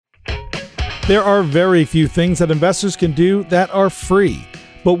There are very few things that investors can do that are free.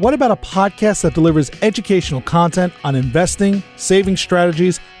 But what about a podcast that delivers educational content on investing, saving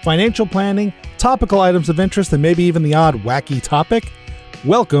strategies, financial planning, topical items of interest, and maybe even the odd wacky topic?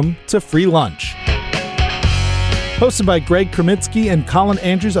 Welcome to Free Lunch. Hosted by Greg Kremitsky and Colin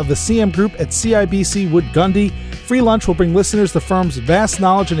Andrews of the CM Group at CIBC Wood Gundy, Free Lunch will bring listeners the firm's vast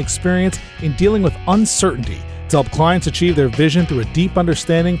knowledge and experience in dealing with uncertainty to help clients achieve their vision through a deep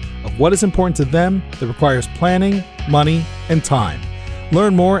understanding of what is important to them that requires planning, money, and time.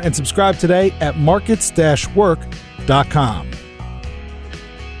 Learn more and subscribe today at markets-work.com.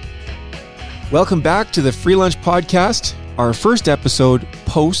 Welcome back to the Free Lunch Podcast, our first episode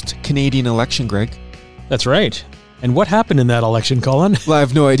post-Canadian election, Greg. That's right. And what happened in that election, Colin? Well, I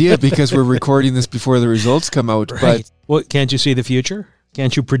have no idea because we're recording this before the results come out. Right. But well, can't you see the future?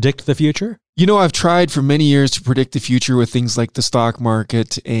 Can't you predict the future? you know, I've tried for many years to predict the future with things like the stock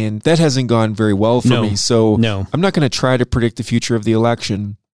market, and that hasn't gone very well for me. So I'm not going to try to predict the future of the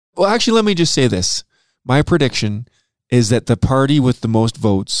election. Well, actually, let me just say this. My prediction is that the party with the most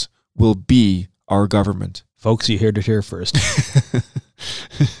votes will be our government. Folks, you heard it here first.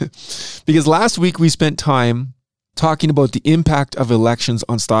 Because last week we spent time talking about the impact of elections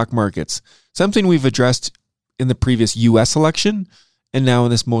on stock markets, something we've addressed in the previous U.S. election and now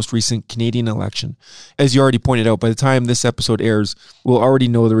in this most recent Canadian election. As you already pointed out, by the time this episode airs, we'll already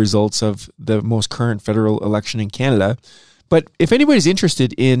know the results of the most current federal election in Canada. But if anybody's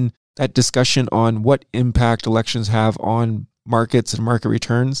interested in that discussion on what impact elections have on markets and market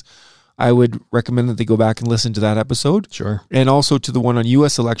returns, I would recommend that they go back and listen to that episode. Sure. And also to the one on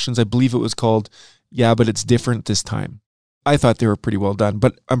U.S. elections. I believe it was called, Yeah, But It's Different This Time. I thought they were pretty well done,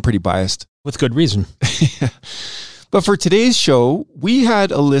 but I'm pretty biased. With good reason. But for today's show, we had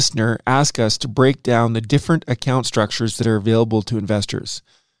a listener ask us to break down the different account structures that are available to investors.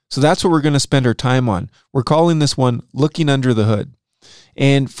 So that's what we're going to spend our time on. We're calling this one Looking Under the Hood.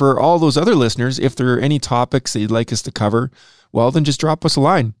 And for all those other listeners, if there are any topics that you'd like us to cover, well, then just drop us a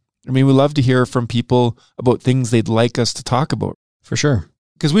line. I mean, we love to hear from people about things they'd like us to talk about. For sure.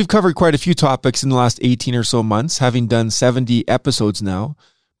 Because we've covered quite a few topics in the last 18 or so months, having done 70 episodes now.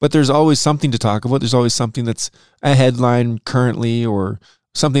 But there's always something to talk about. There's always something that's a headline currently or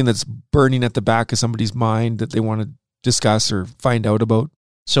something that's burning at the back of somebody's mind that they want to discuss or find out about.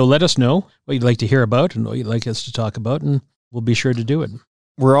 So let us know what you'd like to hear about and what you'd like us to talk about, and we'll be sure to do it.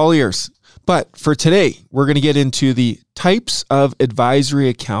 We're all ears. But for today, we're going to get into the types of advisory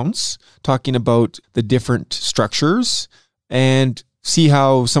accounts, talking about the different structures and see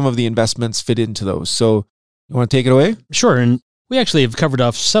how some of the investments fit into those. So you want to take it away? Sure. And we actually have covered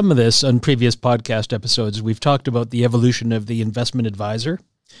off some of this on previous podcast episodes. We've talked about the evolution of the investment advisor.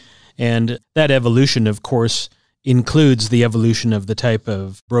 And that evolution, of course, includes the evolution of the type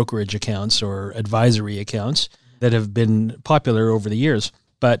of brokerage accounts or advisory accounts that have been popular over the years.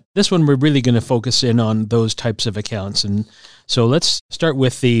 But this one, we're really going to focus in on those types of accounts. And so let's start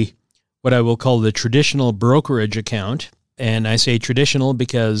with what I will call the traditional brokerage account. And I say traditional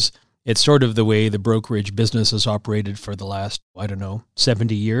because it's sort of the way the brokerage business has operated for the last,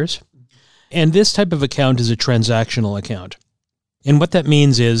 70 years. And this type of account is a transactional account. And what that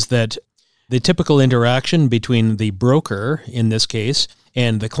means is that the typical interaction between the broker, in this case,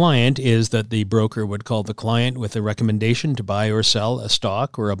 and the client is that the broker would call the client with a recommendation to buy or sell a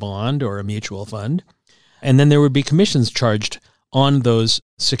stock or a bond or a mutual fund. And then there would be commissions charged on those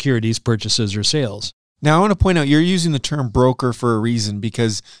securities purchases or sales. Now, I want to point out, you're using the term broker for a reason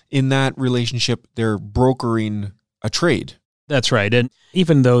because in that relationship, they're brokering a trade. That's right. And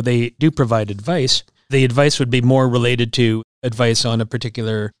even though they do provide advice, the advice would be more related to advice on a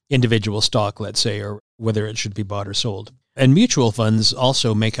particular individual stock, let's say, or whether it should be bought or sold. And mutual funds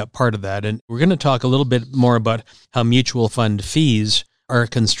also make up part of that. And we're going to talk a little bit more about how mutual fund fees are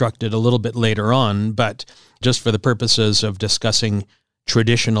constructed a little bit later on. But just for the purposes of discussing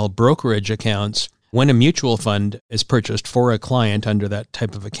traditional brokerage accounts, when a mutual fund is purchased for a client under that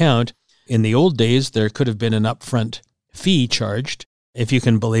type of account, in the old days, there could have been an upfront fee charged, if you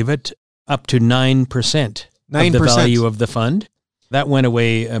can believe it, up to 9% of the value of the fund. That went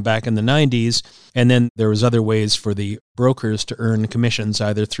away back in the 90s, and then there was other ways for the brokers to earn commissions,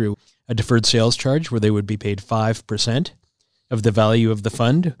 either through a deferred sales charge, where they would be paid 5% of the value of the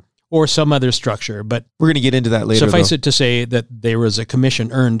fund, or some other structure. But we're going to get into that later. Suffice it to say that there was a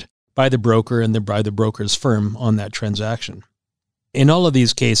commission earned by the broker and by the broker's firm on that transaction. In all of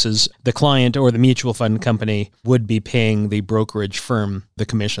these cases, the client or the mutual fund company would be paying the brokerage firm the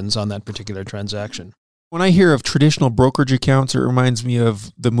commissions on that particular transaction. When I hear of traditional brokerage accounts, it reminds me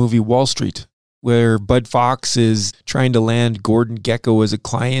of the movie Wall Street, where Bud Fox is trying to land Gordon Gekko as a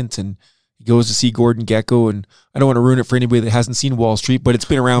client, and He goes to see Gordon Gekko, and I don't want to ruin it for anybody that hasn't seen Wall Street, but it's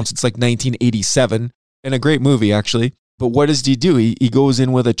been around since like 1987, and a great movie, actually. But what does he do? He goes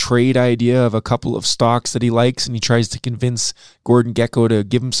in with a trade idea of a couple of stocks that he likes, and he tries to convince Gordon Gekko to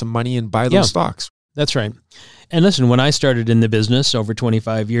give him some money and buy those stocks. That's right. And listen, when I started in the business over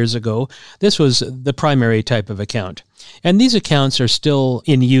 25 years ago, this was the primary type of account. And these accounts are still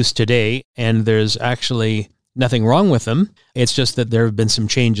in use today, and there's actually nothing wrong with them. It's just that there have been some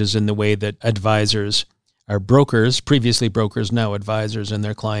changes in the way that advisors, or brokers, previously brokers, now advisors, and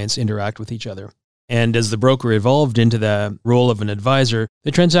their clients interact with each other. And as the broker evolved into the role of an advisor,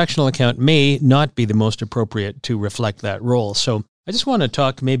 the transactional account may not be the most appropriate to reflect that role. So I just want to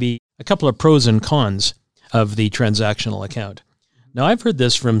talk maybe a couple of pros and cons of the transactional account. Now, I've heard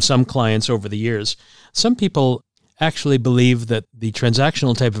this from some clients over the years. Some people actually believe that the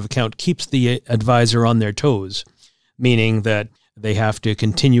transactional type of account keeps the advisor on their toes, meaning that they have to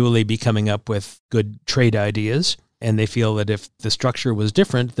continually be coming up with good trade ideas. And they feel that if the structure was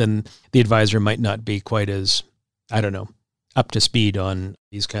different, then the advisor might not be quite as, up to speed on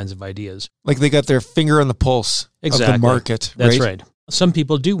these kinds of ideas. Like they got their finger on the pulse of the market. That's right. Some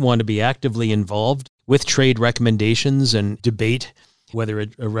people do want to be actively involved with trade recommendations and debate whether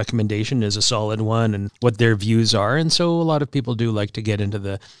a recommendation is a solid one and what their views are. And so a lot of people do like to get into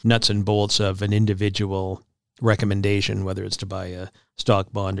the nuts and bolts of an individual recommendation, whether it's to buy a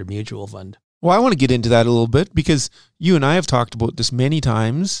stock, bond, or mutual fund. Well, I want to get into that a little bit because you and I have talked about this many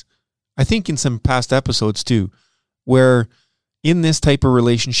times, I think in some past episodes too, where in this type of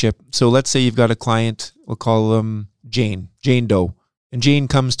relationship, so let's say you've got a client, we'll call them Jane Doe, and Jane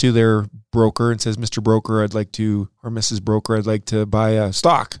comes to their broker and says, Mr. Broker, or Mrs. Broker, I'd like to buy a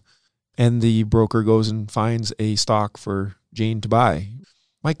stock. And the broker goes and finds a stock for Jane to buy.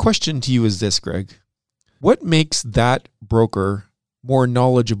 My question to you is this, Greg. What makes that broker more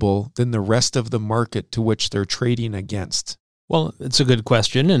knowledgeable than the rest of the market to which they're trading against? Well, it's a good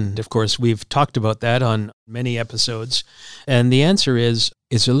question. And of course, we've talked about that on many episodes. And the answer is,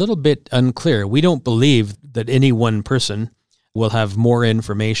 it's a little bit unclear. We don't believe that any one person will have more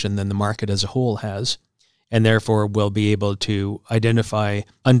information than the market as a whole has, and therefore will be able to identify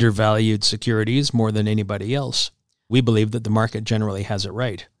undervalued securities more than anybody else. We believe that the market generally has it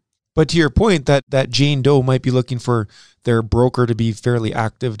right. But to your point, that Jane Doe might be looking for their broker to be fairly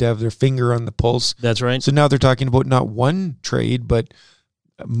active, to have their finger on the pulse. That's right. So now they're talking about not one trade, but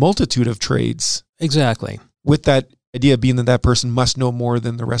a multitude of trades. Exactly. With that idea being that person must know more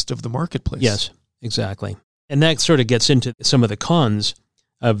than the rest of the marketplace. Yes, exactly. And that sort of gets into some of the cons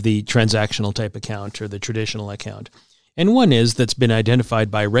of the transactional type account or the traditional account. And one is that's been identified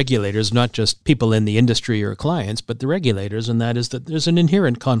by regulators, not just people in the industry or clients, but the regulators, and that is that there's an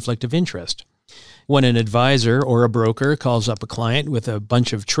inherent conflict of interest. When an advisor or a broker calls up a client with a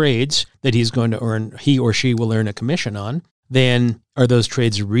bunch of trades that he or she will earn a commission on, then are those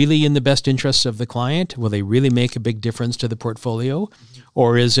trades really in the best interests of the client? Will they really make a big difference to the portfolio?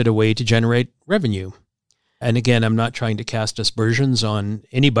 Or is it a way to generate revenue? And again, I'm not trying to cast aspersions on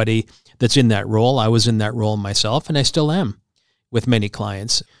anybody that's in that role. I was in that role myself, and I still am with many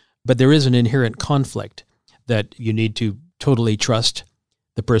clients. But there is an inherent conflict that you need to totally trust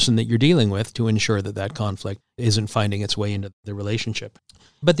the person that you're dealing with to ensure that that conflict isn't finding its way into the relationship.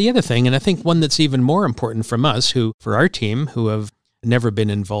 But the other thing, and I think one that's even more important from us, for our team, who have never been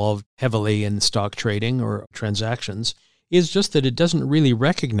involved heavily in stock trading or transactions, is just that it doesn't really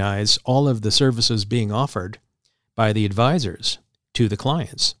recognize all of the services being offered by the advisors to the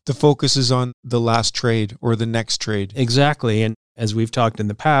clients. The focus is on the last trade or the next trade. Exactly. And as we've talked in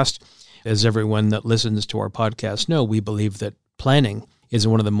the past, as everyone that listens to our podcast know, we believe that planning is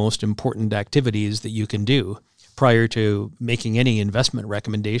one of the most important activities that you can do prior to making any investment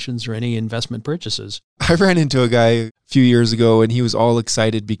recommendations or any investment purchases. I ran into a guy a few years ago, and he was all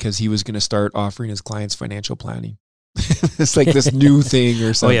excited because he was going to start offering his clients financial planning. It's like this new thing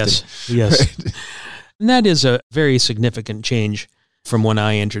or something. Oh, yes. Right? And that is a very significant change from when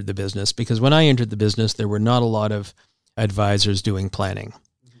I entered the business, because when I entered the business, there were not a lot of advisors doing planning.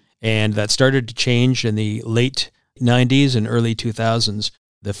 And that started to change in the late 90s and early 2000s.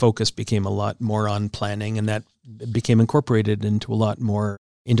 The focus became a lot more on planning, and that became incorporated into a lot more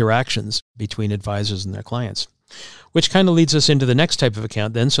interactions between advisors and their clients, which kind of leads us into the next type of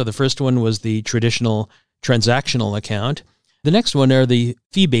account then. So the first one was the traditional transactional account. The next one are the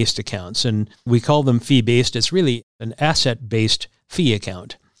fee-based accounts, and we call them fee-based. It's really an asset-based fee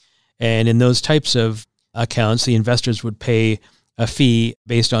account. And in those types of accounts, the investors would pay a fee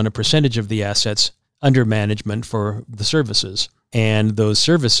based on a percentage of the assets under management for the services. And those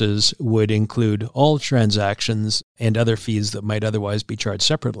services would include all transactions and other fees that might otherwise be charged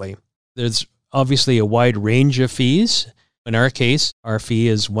separately. There's obviously a wide range of fees. In our case, our fee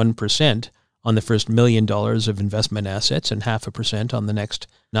is 1% on the first $1 million of investment assets and 0.5% on the next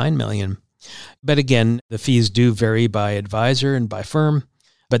 $9 million. But again, the fees do vary by advisor and by firm,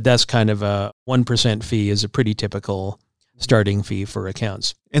 but that's kind of a 1% fee is a pretty typical starting fee for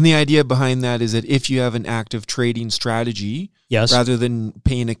accounts. And the idea behind that is that if you have an active trading strategy, yes, rather than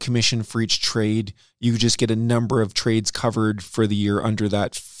paying a commission for each trade, you just get a number of trades covered for the year under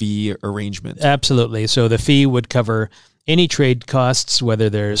that fee arrangement. Absolutely. So the fee would cover any trade costs, whether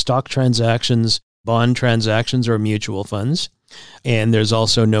they're stock transactions, bond transactions, or mutual funds. And there's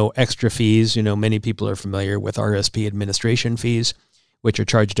also no extra fees. Many people are familiar with RSP administration fees, which are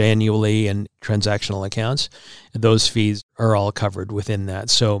charged annually in transactional accounts. Those fees are all covered within that.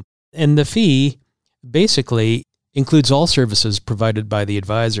 So, and the fee basically includes all services provided by the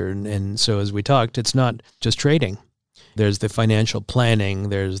advisor. And so as we talked, it's not just trading. There's the financial planning,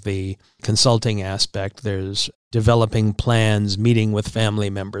 there's the consulting aspect, there's developing plans, meeting with family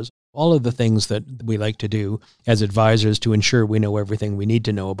members, all of the things that we like to do as advisors to ensure we know everything we need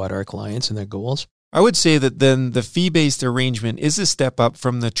to know about our clients and their goals. I would say that then the fee-based arrangement is a step up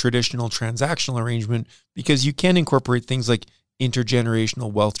from the traditional transactional arrangement because you can incorporate things like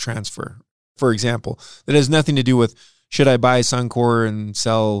intergenerational wealth transfer, for example, that has nothing to do with should I buy Suncor and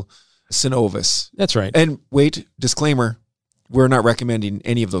sell Synovus. That's right. And wait, disclaimer, we're not recommending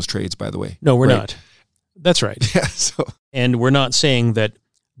any of those trades, by the way. No, we're not. That's right. Yeah. So, and we're not saying that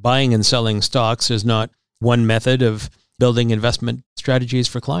buying and selling stocks is not one method of building investment strategies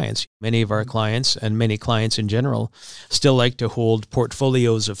for clients. Many of our clients and many clients in general still like to hold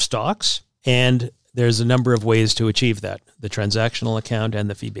portfolios of stocks. And there's a number of ways to achieve that, the transactional account and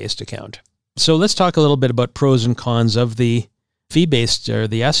the fee-based account. So let's talk a little bit about pros and cons of the fee-based or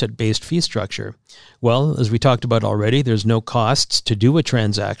the asset-based fee structure. Well, as we talked about already, there's no costs to do a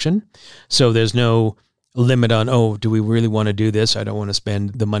transaction. So there's no limit on, do we really want to do this? I don't want to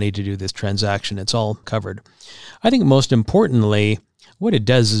spend the money to do this transaction. It's all covered. I think most importantly, what it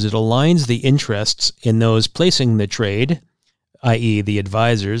does is it aligns the interests in those placing the trade, i.e. the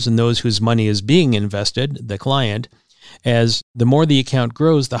advisors, and those whose money is being invested, the client, as the more the account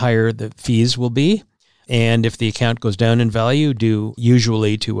grows, the higher the fees will be. And if the account goes down in value due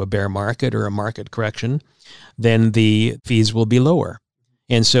usually to a bear market or a market correction, then the fees will be lower.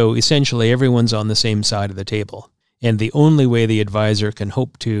 And so essentially everyone's on the same side of the table. And the only way the advisor can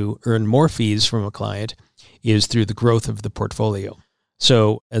hope to earn more fees from a client is through the growth of the portfolio.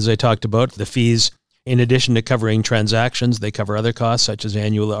 So as I talked about, the fees, in addition to covering transactions, they cover other costs such as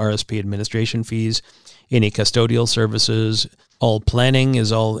annual RSP administration fees, any custodial services, all planning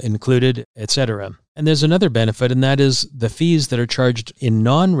is all included, etc. And there's another benefit, and that is the fees that are charged in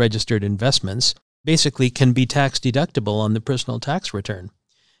non-registered investments basically can be tax deductible on the personal tax return.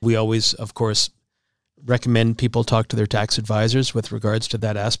 We always, of course, recommend people talk to their tax advisors with regards to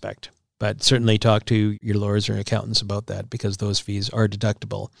that aspect, but certainly talk to your lawyers or accountants about that because those fees are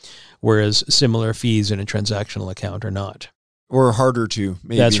deductible, whereas similar fees in a transactional account are not. Or harder to,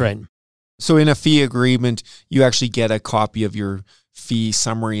 maybe. That's right. So in a fee agreement, you actually get a copy of your fee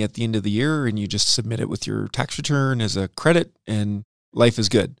summary at the end of the year and you just submit it with your tax return as a credit and life is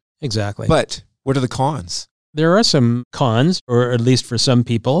good. Exactly. But what are the cons? There are some cons, or at least for some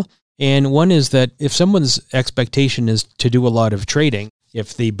people. And one is that if someone's expectation is to do a lot of trading,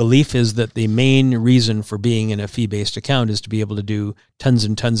 if the belief is that the main reason for being in a fee-based account is to be able to do tons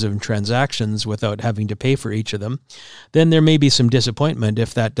and tons of transactions without having to pay for each of them, then there may be some disappointment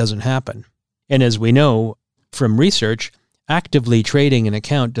if that doesn't happen. And as we know from research, actively trading an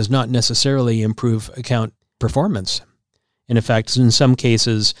account does not necessarily improve account performance. And in fact, in some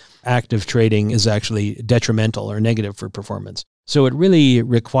cases, active trading is actually detrimental or negative for performance. So it really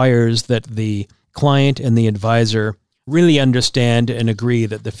requires that the client and the advisor really understand and agree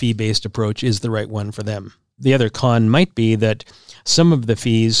that the fee-based approach is the right one for them. The other con might be that some of the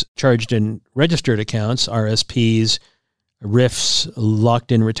fees charged in registered accounts, RSPs, RIFs,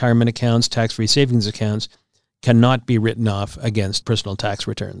 locked-in retirement accounts, tax-free savings accounts, cannot be written off against personal tax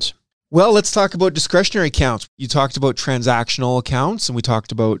returns. Well, let's talk about discretionary accounts. You talked about transactional accounts and we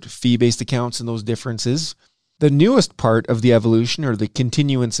talked about fee-based accounts and those differences. The newest part of the evolution or the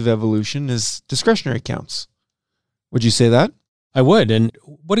continuance of evolution is discretionary accounts. Would you say that? I would. And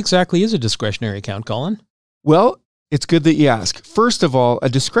what exactly is a discretionary account, Colin? Well, it's good that you ask. First of all, a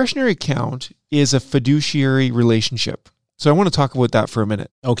discretionary account is a fiduciary relationship. So I want to talk about that for a minute.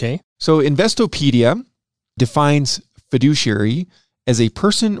 Okay. So Investopedia defines fiduciary as a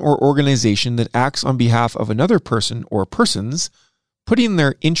person or organization that acts on behalf of another person or persons, putting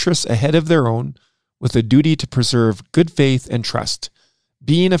their interests ahead of their own with a duty to preserve good faith and trust,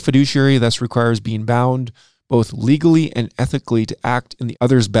 Being a fiduciary thus requires being bound both legally and ethically to act in the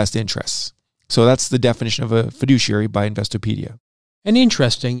other's best interests. So that's the definition of a fiduciary by Investopedia. And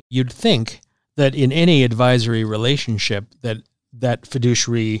interesting, you'd think that in any advisory relationship that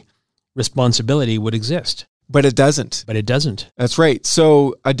fiduciary responsibility would exist. But it doesn't. But it doesn't. That's right.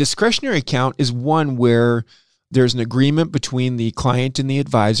 So a discretionary account is one where there's an agreement between the client and the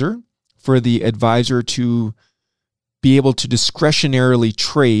advisor for the advisor to be able to discretionarily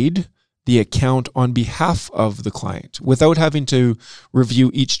trade the account on behalf of the client without having to review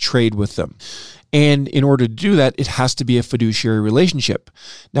each trade with them. And in order to do that, it has to be a fiduciary relationship.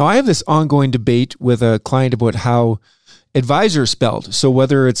 Now, I have this ongoing debate with a client about how advisor is spelled. So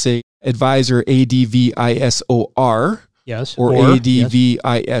whether it's a advisor, ADVISOR, yes, or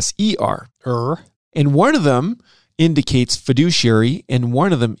ADVISER. And one of them indicates fiduciary and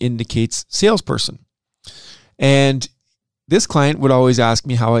one of them indicates salesperson. And this client would always ask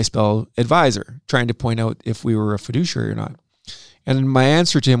me how I spell advisor, trying to point out if we were a fiduciary or not. And my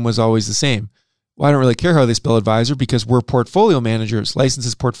answer to him was always the same. Well, I don't really care how they spell advisor because we're portfolio managers, licensed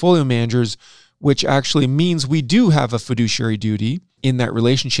as portfolio managers, which actually means we do have a fiduciary duty in that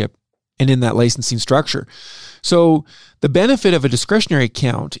relationship and in that licensing structure. So the benefit of a discretionary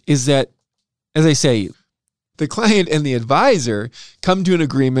account is that, as I say, the client and the advisor come to an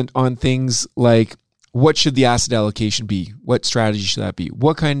agreement on things like what should the asset allocation be? What strategy should that be?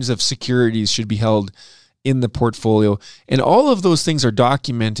 What kinds of securities should be held in the portfolio? And all of those things are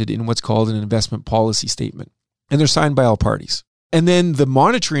documented in what's called an investment policy statement. And they're signed by all parties. And then the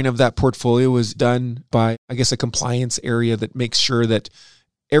monitoring of that portfolio is done by, I guess, a compliance area that makes sure that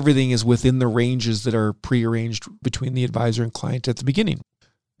everything is within the ranges that are prearranged between the advisor and client at the beginning.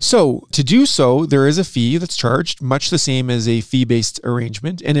 So to do so, there is a fee that's charged, much the same as a fee-based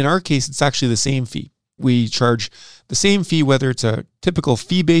arrangement. And in our case, it's actually the same fee. We charge the same fee, whether it's a typical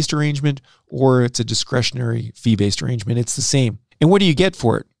fee-based arrangement or it's a discretionary fee-based arrangement. It's the same. And what do you get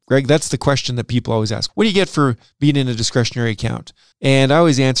for it? Greg, that's the question that people always ask. What do you get for being in a discretionary account? And I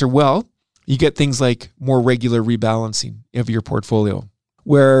always answer, well, you get things like more regular rebalancing of your portfolio,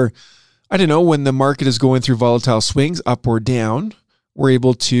 where, I don't know, when the market is going through volatile swings up or down, we're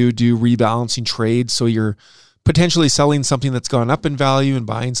able to do rebalancing trades. So you're potentially selling something that's gone up in value and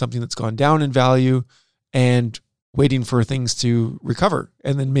buying something that's gone down in value and waiting for things to recover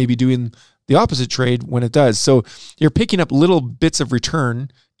and then maybe doing the opposite trade when it does. So you're picking up little bits of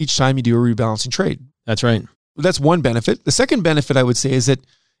return each time you do a rebalancing trade. That's right. That's one benefit. The second benefit I would say is that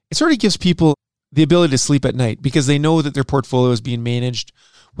it sort of gives people the ability to sleep at night because they know that their portfolio is being managed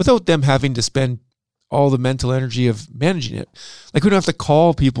without them having to spend all the mental energy of managing it. Like we don't have to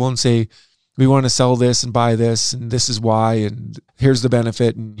call people and say, we want to sell this and buy this and this is why and here's the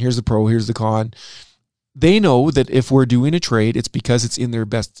benefit and here's the pro, here's the con. They know that if we're doing a trade, it's because it's in their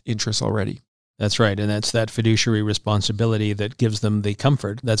best interest already. That's right. And that's that fiduciary responsibility that gives them the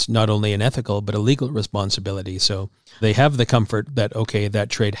comfort. That's not only an ethical, but a legal responsibility. So they have the comfort that, okay, that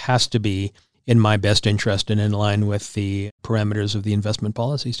trade has to be in my best interest and in line with the parameters of the investment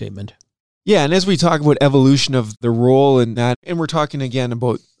policy statement. Yeah. And as we talk about evolution of the role in that, and we're talking again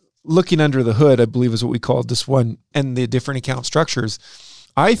about looking under the hood, I believe is what we called this one, and the different account structures,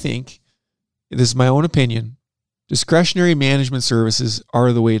 I think, this is my own opinion, discretionary management services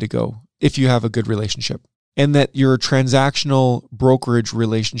are the way to go if you have a good relationship. And that your transactional brokerage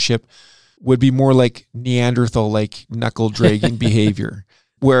relationship would be more like Neanderthal-like knuckle-dragging behavior,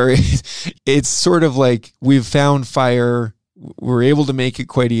 where it's sort of like we've found fire, we're able to make it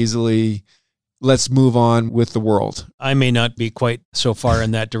quite easily, let's move on with the world. I may not be quite so far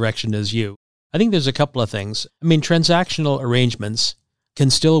in that direction as you. I think there's a couple of things. I mean, transactional arrangements can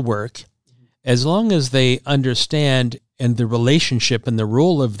still work as long as they understand and the relationship and the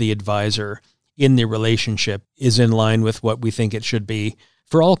role of the advisor in the relationship is in line with what we think it should be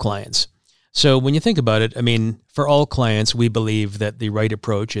for all clients. So when you think about it, I mean, for all clients, we believe that the right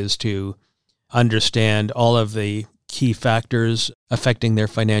approach is to understand all of the key factors affecting their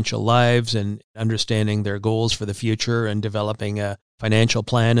financial lives and understanding their goals for the future and developing a financial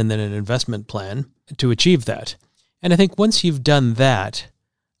plan and then an investment plan to achieve that. And I think once you've done that,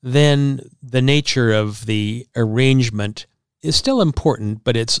 then the nature of the arrangement is still important,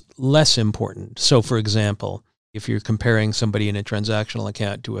 but it's less important. So, for example, if you're comparing somebody in a transactional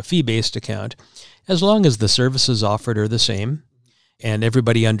account to a fee-based account, as long as the services offered are the same and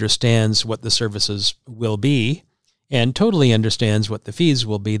everybody understands what the services will be and totally understands what the fees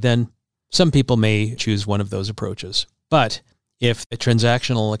will be, then some people may choose one of those approaches. But if a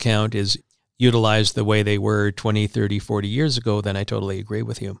transactional account is utilized the way they were 20, 30, 40 years ago, then I totally agree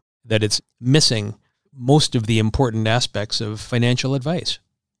with you that it's missing most of the important aspects of financial advice.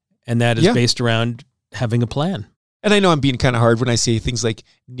 And that is based around having a plan. And I know I'm being kind of hard when I say things like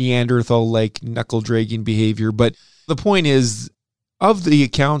Neanderthal-like knuckle-dragging behavior, but the point is, of the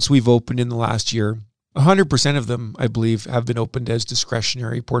accounts we've opened in the last year, 100% of them, I believe, have been opened as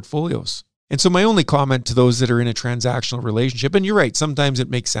discretionary portfolios. And so my only comment to those that are in a transactional relationship, and you're right, sometimes it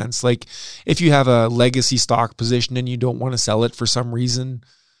makes sense. Like if you have a legacy stock position and you don't want to sell it for some reason,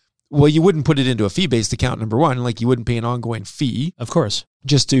 well, you wouldn't put it into a fee-based account, number one. Like you wouldn't pay an ongoing fee. Of course.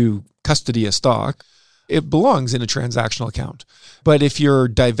 Just to custody a stock. It belongs in a transactional account. But if you're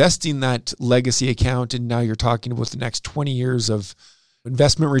divesting that legacy account and now you're talking about the next 20 years of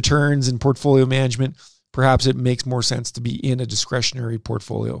investment returns and portfolio management, perhaps it makes more sense to be in a discretionary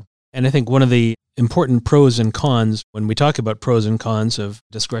portfolio. And I think one of the important pros and cons, when we talk about pros and cons of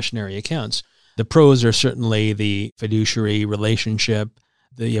discretionary accounts, the pros are certainly the fiduciary relationship,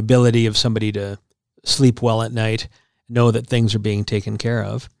 the ability of somebody to sleep well at night, know that things are being taken care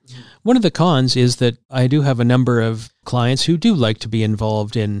of. One of the cons is that I do have a number of clients who do like to be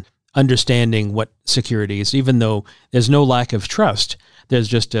involved in understanding what securities, even though there's no lack of trust, there's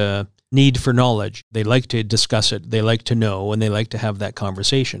just a need for knowledge. They like to discuss it, they like to know, and they like to have that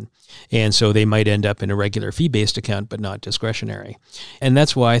conversation. And so they might end up in a regular fee-based account, but not discretionary. And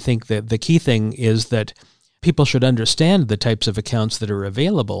that's why I think that the key thing is that people should understand the types of accounts that are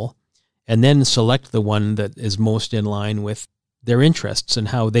available and then select the one that is most in line with their interests and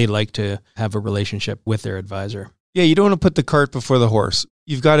how they like to have a relationship with their advisor. Yeah, you don't want to put the cart before the horse.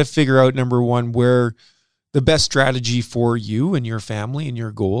 You've got to figure out, number one, where the best strategy for you and your family and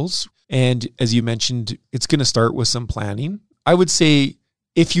your goals. And as you mentioned, it's going to start with some planning. I would say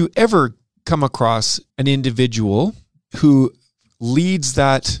if you ever come across an individual who leads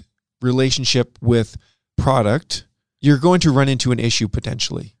that relationship with product, you're going to run into an issue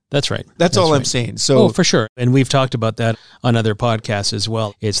potentially. That's right. That's all I'm saying. So, for sure. And we've talked about that on other podcasts as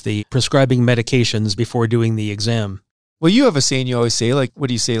well. It's the prescribing medications before doing the exam. Well, you have a saying you always say, like, what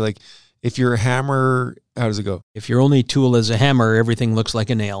do you say? Like, if you're a hammer, how does it go? If your only tool is a hammer, everything looks like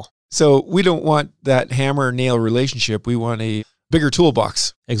a nail. So we don't want that hammer-nail relationship. We want a bigger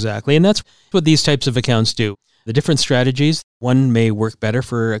toolbox. Exactly. And that's what these types of accounts do. The different strategies, one may work better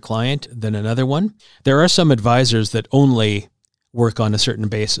for a client than another one. There are some advisors that only work on a certain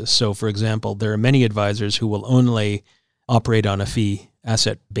basis. So, for example, there are many advisors who will only operate on a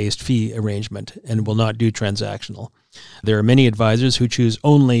asset-based fee arrangement and will not do transactional. There are many advisors who choose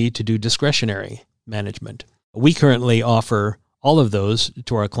only to do discretionary management. We currently offer all of those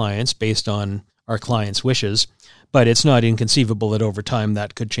to our clients based on our clients' wishes, but it's not inconceivable that over time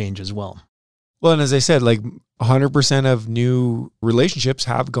that could change as well. Well, and as I said, like 100% of new relationships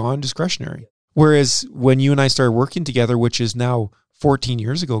have gone discretionary. Whereas when you and I started working together, which is now 14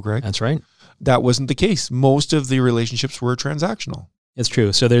 years ago, Greg. That's right. That wasn't the case. Most of the relationships were transactional. It's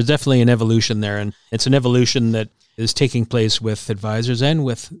true. So there's definitely an evolution there, and it's an evolution that is taking place with advisors and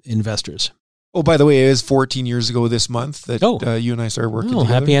with investors. Oh, by the way, it is 14 years ago this month that you and I started working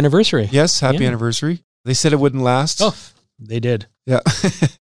together. Happy anniversary. Yes, happy anniversary. They said it wouldn't last. Oh, they did. Yeah.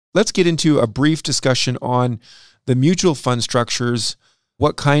 Let's get into a brief discussion on the mutual fund structures,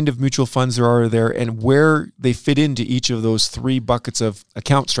 what kind of mutual funds there are there, and where they fit into each of those three buckets of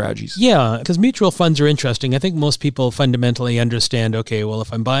account strategies. Yeah, because mutual funds are interesting. I think most people fundamentally understand, okay, well,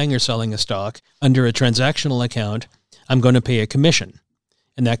 if I'm buying or selling a stock under a transactional account, I'm going to pay a commission.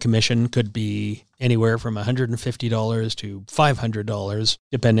 And that commission could be anywhere from $150 to $500,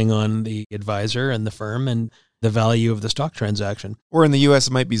 depending on the advisor and the firm and the value of the stock transaction. Or in the U.S.,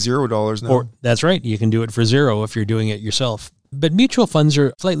 it might be $0 now. Or that's right. You can do it for $0 if you're doing it yourself. But mutual funds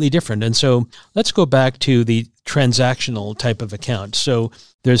are slightly different. And so let's go back to the transactional type of account. So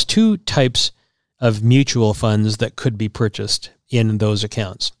there's two types of mutual funds that could be purchased in those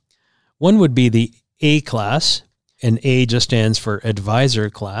accounts. One would be the A class, and A just stands for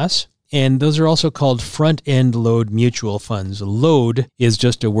advisor class. And those are also called front-end load mutual funds. Load is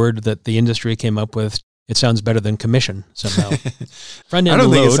just a word that the industry came up with. It sounds better than commission somehow. Front-end I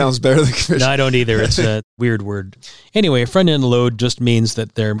don't load, think it sounds better than commission. No, I don't either. It's a weird word. Anyway, front-end load just means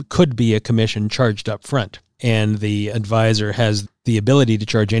that there could be a commission charged up front. And the advisor has the ability to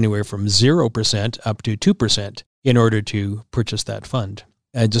charge anywhere from 0% up to 2% in order to purchase that fund.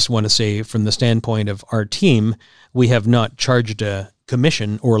 I just want to say, from the standpoint of our team, we have not charged a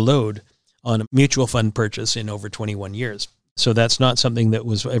commission or load on a mutual fund purchase in over 21 years. So that's not something that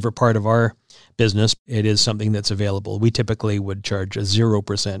was ever part of our business. It is something that's available. We typically would charge a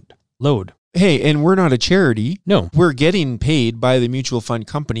 0% load. Hey, and we're not a charity. No. We're getting paid by the mutual fund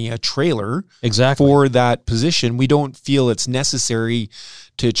company a trailer Exactly. for that position. We don't feel it's necessary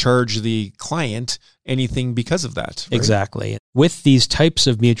to charge the client anything because of that. Right? Exactly. With these types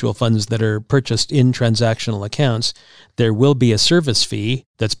of mutual funds that are purchased in transactional accounts, there will be a service fee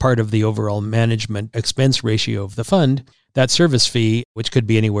that's part of the overall management expense ratio of the fund. That service fee, which could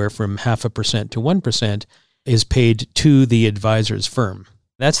be anywhere from 0.5% to 1%, is paid to the advisor's firm.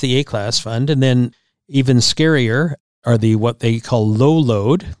 That's the A-class fund. And then even scarier are the what they call low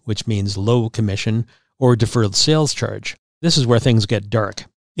load, which means low commission, or deferred sales charge. This is where things get dark.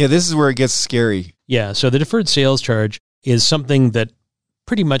 Yeah, this is where it gets scary. Yeah, so the deferred sales charge is something that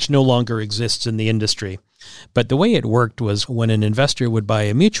pretty much no longer exists in the industry. But the way it worked was when an investor would buy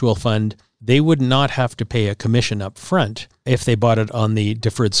a mutual fund, they would not have to pay a commission up front if they bought it on the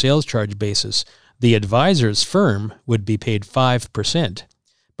deferred sales charge basis. The advisor's firm would be paid 5%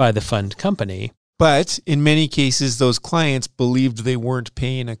 by the fund company. But in many cases, those clients believed they weren't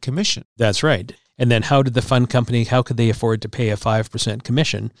paying a commission. That's right. And then how could they afford to pay a 5%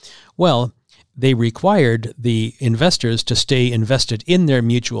 commission? Well, they required the investors to stay invested in their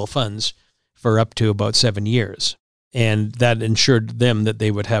mutual funds for up to about 7 years. And that ensured them that they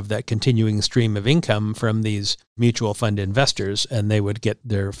would have that continuing stream of income from these mutual fund investors, and they would get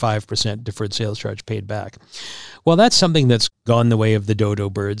their 5% deferred sales charge paid back. Well, that's something that's gone the way of the dodo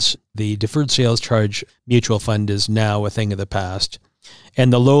birds. The deferred sales charge mutual fund is now a thing of the past.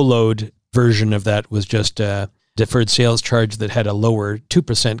 And the low load version of that was just a deferred sales charge that had a lower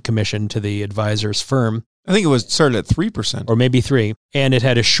 2% commission to the advisor's firm. I think it was started at 3%. Or maybe 3%. And it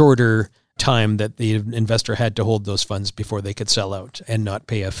had a shorter time that the investor had to hold those funds before they could sell out and not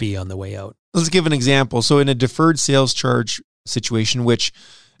pay a fee on the way out. Let's give an example. So in a deferred sales charge situation, which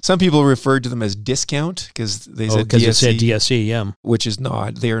some people referred to them as discount because they said DSC. It said DSC, yeah. Which is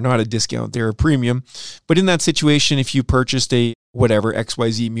not. They are not a discount. They're a premium. But in that situation, if you purchased a whatever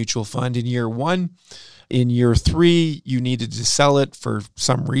XYZ mutual fund in year 1, in year 3, you needed to sell it for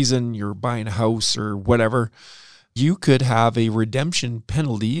some reason, you're buying a house or whatever, you could have a redemption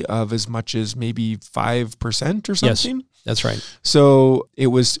penalty of as much as maybe 5% or something. Yes, that's right. So it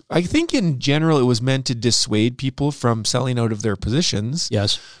was, I think in general, it was meant to dissuade people from selling out of their positions.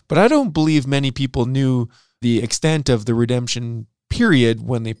 Yes. But I don't believe many people knew the extent of the redemption period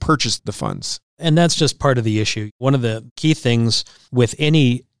when they purchased the funds. And that's just part of the issue. One of the key things with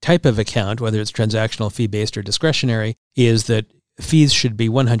any type of account, whether it's transactional, fee-based, or discretionary, is that fees should be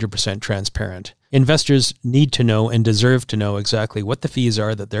 100% transparent. Investors need to know and deserve to know exactly what the fees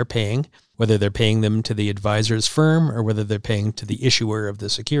are that they're paying, whether they're paying them to the advisor's firm or whether they're paying to the issuer of the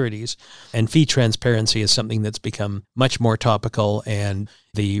securities. And fee transparency is something that's become much more topical, and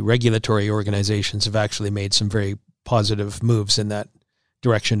the regulatory organizations have actually made some very positive moves in that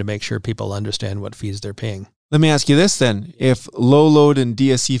direction to make sure people understand what fees they're paying. Let me ask you this then. If low load and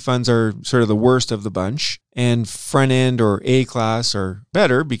DSC funds are sort of the worst of the bunch and front end or A class are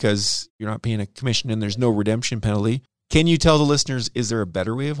better because you're not paying a commission and there's no redemption penalty, can you tell the listeners, is there a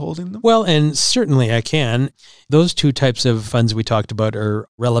better way of holding them? Well, and certainly I can. Those two types of funds we talked about are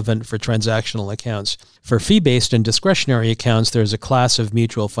relevant for transactional accounts. For fee-based and discretionary accounts, there's a class of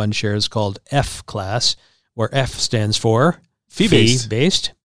mutual fund shares called F class, where F stands for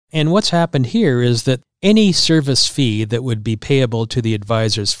fee-based. And what's happened here is that any service fee that would be payable to the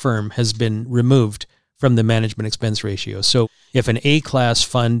advisor's firm has been removed from the management expense ratio. So if an A-class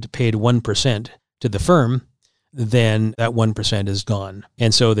fund paid 1% to the firm, then that 1% is gone.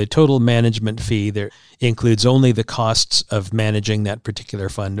 And so the total management fee there includes only the costs of managing that particular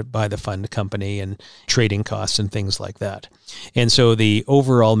fund by the fund company and trading costs and things like that. And so the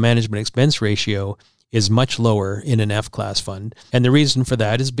overall management expense ratio is much lower in an F-class fund. And the reason for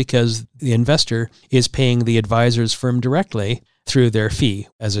that is because the investor is paying the advisor's firm directly through their fee,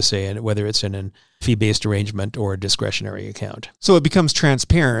 as I say, whether it's in a fee-based arrangement or a discretionary account. So it becomes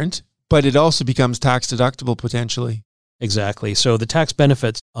transparent, but it also becomes tax deductible potentially. Exactly. So the tax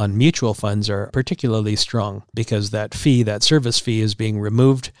benefits on mutual funds are particularly strong because that fee, that service fee, is being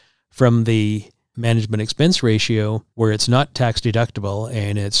removed from the management expense ratio where it's not tax deductible,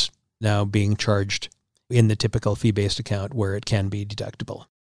 and it's now being charged in the typical fee-based account where it can be deductible.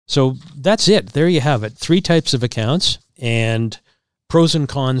 So that's it. There you have it. 3 types of accounts and pros and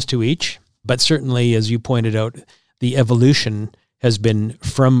cons to each. But certainly, as you pointed out, the evolution has been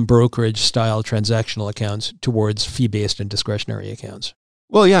from brokerage-style transactional accounts towards fee-based and discretionary accounts.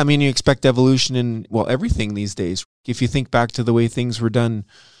 Well, yeah, I mean, you expect evolution in, well, everything these days. If you think back to the way things were done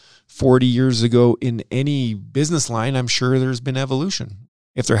 40 years ago in any business line, I'm sure there's been evolution.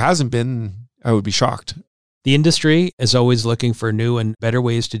 If there hasn't been, I would be shocked. The industry is always looking for new and better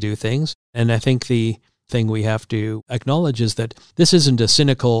ways to do things. And I think the thing we have to acknowledge is that this isn't a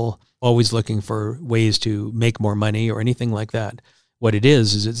cynical, always looking for ways to make more money or anything like that. What it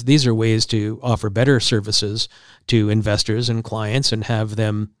is these are ways to offer better services to investors and clients and have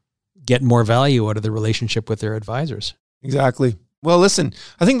them get more value out of the relationship with their advisors. Exactly. Well, listen,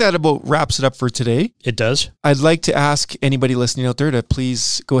 I think that about wraps it up for today. It does. I'd like to ask anybody listening out there to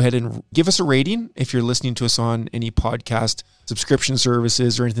please go ahead and give us a rating if you're listening to us on any podcast subscription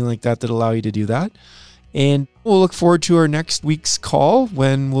services or anything like that allow you to do that. And we'll look forward to our next week's call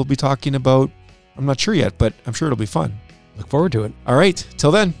when we'll be talking about, I'm not sure yet, but I'm sure it'll be fun. Look forward to it. All right.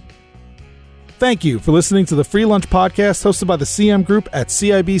 Till then. Thank you for listening to the Free Lunch Podcast hosted by the CM Group at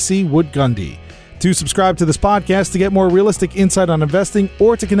CIBC Wood Gundy. To subscribe to this podcast to get more realistic insight on investing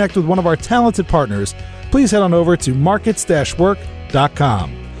or to connect with one of our talented partners, please head on over to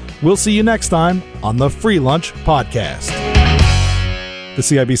markets-work.com. We'll see you next time on the Free Lunch Podcast. The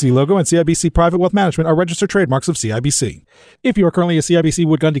CIBC logo and CIBC Private Wealth Management are registered trademarks of CIBC. If you are currently a CIBC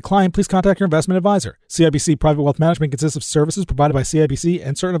Wood Gundy client, please contact your investment advisor. CIBC Private Wealth Management consists of services provided by CIBC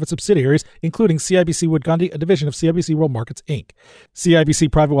and certain of its subsidiaries, including CIBC Wood Gundy, a division of CIBC World Markets, Inc.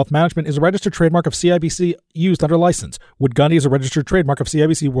 CIBC Private Wealth Management is a registered trademark of CIBC used under license. Wood Gundy is a registered trademark of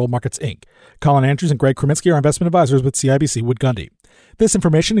CIBC World Markets, Inc. Colin Andrews and Greg Kreminsky are investment advisors with CIBC Wood Gundy. This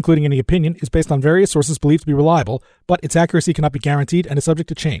information, including any opinion, is based on various sources believed to be reliable, but its accuracy cannot be guaranteed and is subject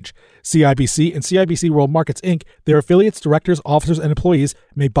to change. CIBC and CIBC World Markets, Inc., their affiliates, directors, officers, and employees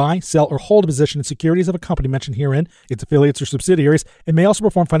may buy, sell, or hold a position in securities of a company mentioned herein, its affiliates or subsidiaries, and may also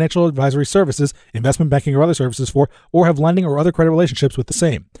perform financial advisory services, investment banking, or other services for, or have lending or other credit relationships with the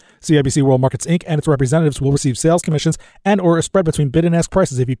same. CIBC World Markets, Inc. and its representatives will receive sales commissions and or a spread between bid and ask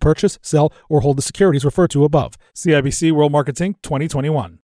prices if you purchase, sell, or hold the securities referred to above. CIBC World Markets, Inc. 2021.